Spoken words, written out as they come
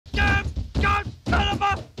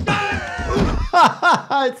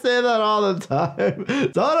I say that all the time.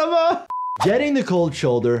 Son of a... Getting the cold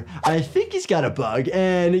shoulder, I think he's got a bug,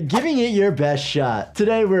 and giving it your best shot.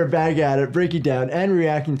 Today we're back at it, breaking down and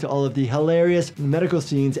reacting to all of the hilarious medical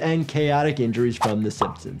scenes and chaotic injuries from The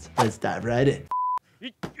Simpsons. Let's dive right in.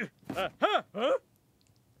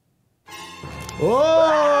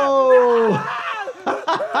 Oh!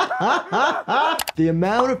 The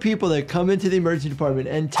amount of people that come into the emergency department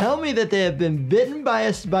and tell me that they have been bitten by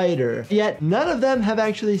a spider, yet none of them have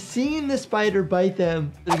actually seen the spider bite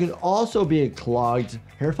them. There can also be a clogged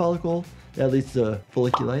hair follicle that leads to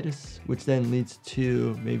folliculitis, which then leads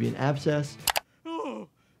to maybe an abscess.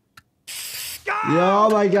 Oh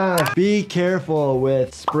my gosh. Be careful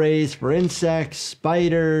with sprays for insects,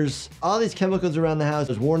 spiders, all these chemicals around the house.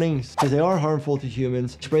 There's warnings because they are harmful to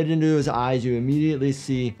humans. Sprayed into his eyes, you immediately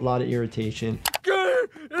see a lot of irritation.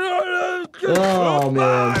 Oh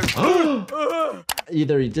man.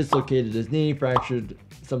 Either he dislocated his knee, fractured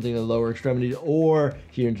something in the lower extremity, or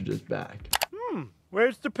he injured his back.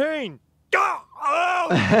 Where's the pain? Oh,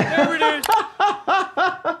 there it is.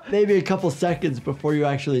 Maybe a couple seconds before you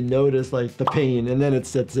actually notice like the pain, and then it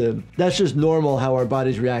sets in. That's just normal how our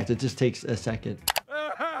bodies react. It just takes a second.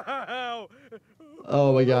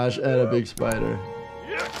 Oh my gosh, and a big spider.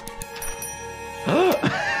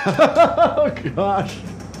 Oh gosh.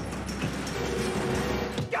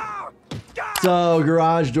 So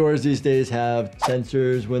garage doors these days have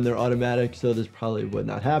sensors when they're automatic, so this probably would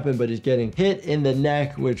not happen, but he's getting hit in the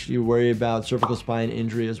neck, which you worry about cervical spine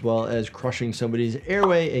injury, as well as crushing somebody's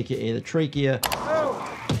airway, aka the trachea.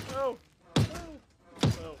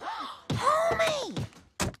 Homie!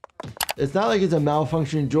 It's not like it's a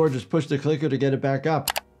malfunction. George just pushed the clicker to get it back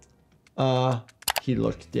up. He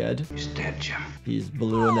looks dead. He's dead, Jim. He's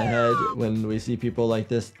blue in the head. When we see people like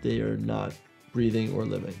this, they are not breathing or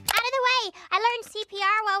living. I learned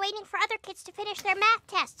CPR while waiting for other kids to finish their math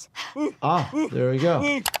tests. There we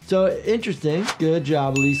go. So interesting. Good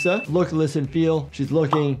job, Lisa. Look, listen, feel. She's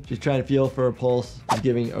looking. She's trying to feel for her pulse. She's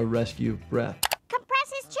giving a rescue breath.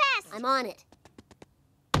 Compress his chest. I'm on it.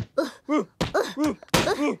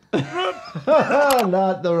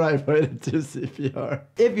 Not the right way to do CPR.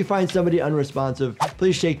 If you find somebody unresponsive,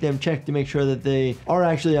 please shake them, check to make sure that they are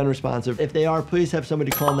actually unresponsive. If they are, please have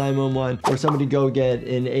somebody call 911 or somebody go get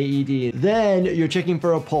an AED. Then you're checking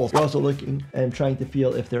for a pulse. You're also looking and trying to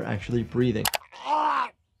feel if they're actually breathing.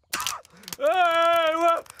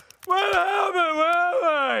 What happened? Where am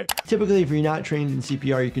I? Typically, if you're not trained in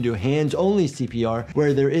CPR, you can do hands-only CPR,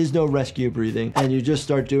 where there is no rescue breathing, and you just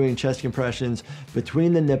start doing chest compressions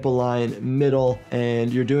between the nipple line, middle,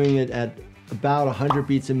 and you're doing it at about 100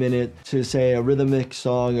 beats a minute to say a rhythmic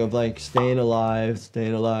song of like staying alive,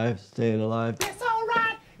 staying alive, staying alive. It's all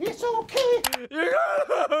right. It's okay.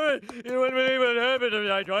 You wouldn't believe what happened to me.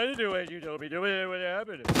 I tried to do it. You told me to do it. What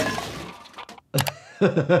happened?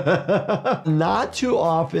 Not too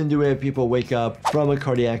often do we have people wake up from a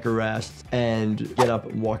cardiac arrest and get up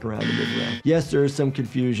and walk around and move around. Yes, there is some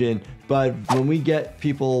confusion, but when we get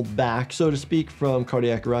people back, so to speak, from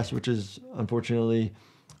cardiac arrest, which is unfortunately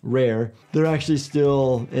rare, they're actually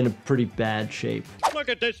still in a pretty bad shape. Look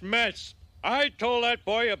at this mess. I told that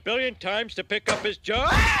boy 1 billion times to pick up his jaw.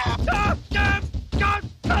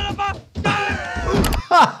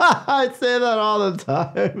 I say that all the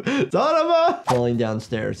time. Son of a... Falling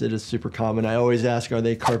downstairs, it is super common. I always ask, are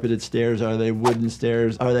they carpeted stairs? Are they wooden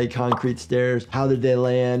stairs? Are they concrete stairs? How did they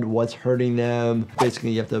land? What's hurting them?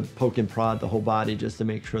 Basically, you have to poke and prod the whole body just to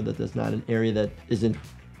make sure that there's not an area that isn't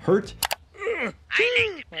hurt. I like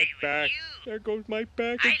to play with you. There goes my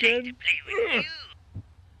back again. I like to play with you.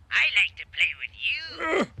 I like to play with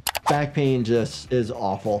you. Back pain just is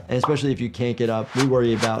awful, and especially if you can't get up. We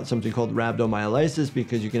worry about something called rhabdomyolysis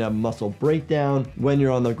because you can have muscle breakdown when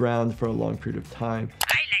you're on the ground for a long period of time.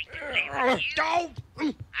 I like to play with you.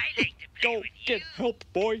 I like to play with you. Get help,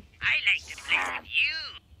 boy. I like to play with you.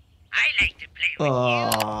 I like to play with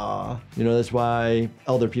you know, that's why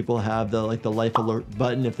elder people have the life alert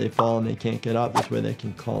button. If they fall and they can't get up, this way they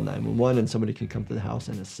can call 911 and somebody can come to the house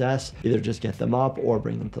and assess, either just get them up or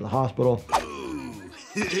bring them to the hospital.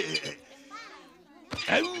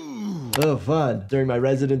 Oh, fun. During my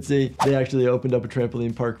residency, they actually opened up a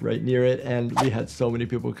trampoline park right near it, and we had so many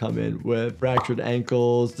people come in with fractured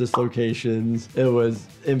ankles, dislocations. It was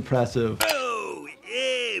impressive. Oh,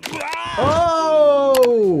 yeah.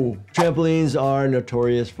 Oh! Trampolines are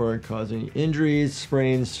notorious for causing injuries,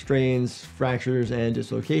 sprains, strains, fractures, and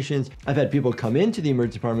dislocations. I've had people come into the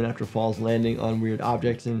emergency department after falls, landing on weird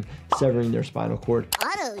objects and severing their spinal cord.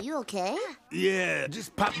 Otto, you okay? Yeah,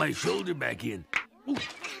 just pop my shoulder back in. Ooh,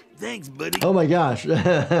 Thanks, buddy. Oh my gosh.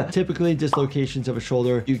 Typically, dislocations of a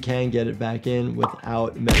shoulder, you can get it back in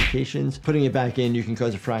without medications. Putting it back in, you can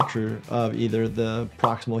cause a fracture of either the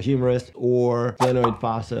proximal humerus or glenoid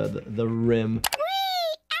fossa, the rim.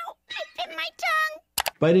 Ow! I bit my tongue.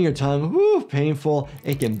 Biting your tongue, whoo, painful.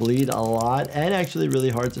 It can bleed a lot and actually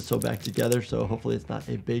really hard to sew back together. So hopefully it's not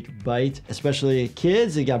a big bite. Especially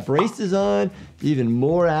kids, they got braces on, even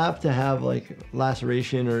more apt to have like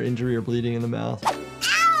laceration or injury or bleeding in the mouth.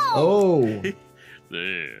 Oh.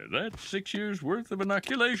 There, that's 6 years worth of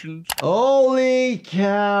inoculations. Holy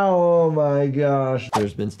cow, oh my gosh.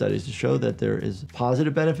 There's been studies to show that there is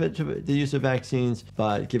positive benefit to the use of vaccines,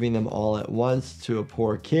 but giving them all at once to a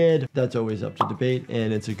poor kid, that's always up to debate,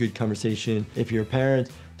 and it's a good conversation if you're a parent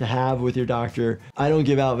to have with your doctor. I don't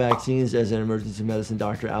give out vaccines as an emergency medicine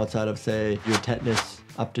doctor outside of, say, your tetanus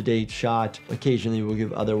up-to-date shot. Occasionally we'll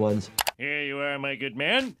give other ones. Here you are, my good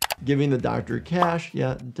man. Giving the doctor cash,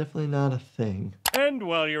 yeah, definitely not a thing. And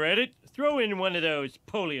while you're at it, throw in one of those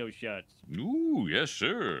polio shots. Ooh, yes,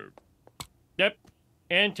 sir. Yep,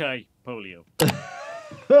 anti-polio.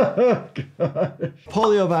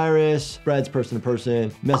 Polio virus spreads person to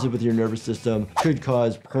person, messes with your nervous system, could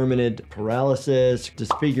cause permanent paralysis,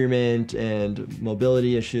 disfigurement, and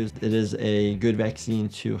mobility issues. It is a good vaccine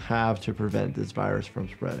to have to prevent this virus from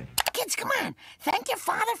spreading. Kids, come on. Thank your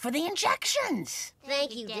father for the injections.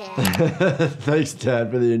 Thank you, Dad. Thanks, Dad,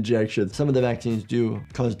 for the injection. Some of the vaccines do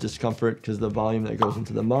cause discomfort because of the volume that goes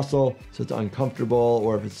into the muscle, so it's uncomfortable,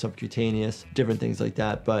 or if it's subcutaneous, different things like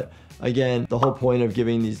that. But again, the whole point of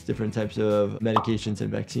giving these different types of medications and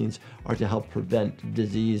vaccines are to help prevent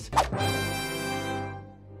disease.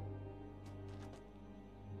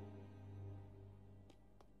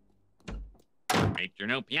 Make your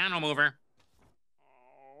new piano mover.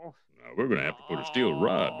 Now we're gonna have to put a steel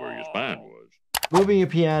rod where your spine was. Moving a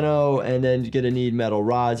piano and then you're gonna need metal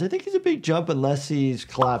rods. I think it's a big jump unless he's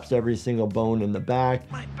collapsed every single bone in the back.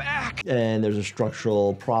 My back. And there's a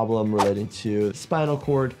structural problem relating to spinal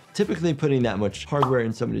cord. Typically putting that much hardware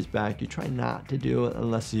in somebody's back, you try not to do it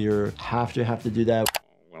unless you have to do that.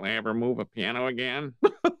 Will I ever move a piano again?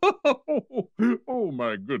 Oh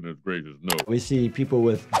my goodness gracious, no. We see people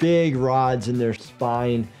with big rods in their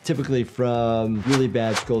spine, typically from really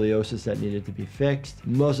bad scoliosis that needed to be fixed.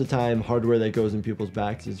 Most of the time, hardware that goes in people's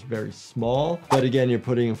backs is very small. But again, you're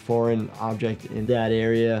putting a foreign object in that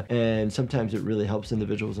area, and sometimes it really helps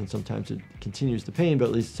individuals, and sometimes it continues the pain, but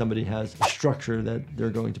at least somebody has a structure that they're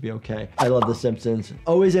going to be okay. I love The Simpsons.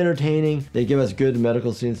 Always entertaining. They give us good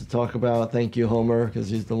medical scenes to talk about. Thank you, Homer, because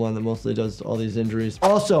he's the one that mostly does all these injuries.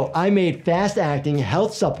 Also, I made fast-acting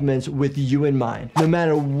health supplements with you in mind. No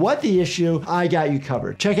matter what the issue, I got you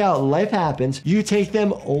covered. Check out Life Happens. You take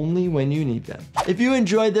them only when you need them. If you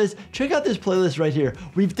enjoyed this, check out this playlist right here.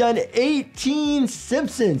 We've done 18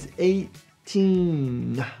 Simpsons.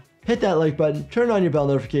 18. Hit that like button, turn on your bell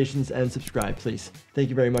notifications, and subscribe, please. Thank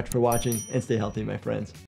you very much for watching, and stay healthy, my friends.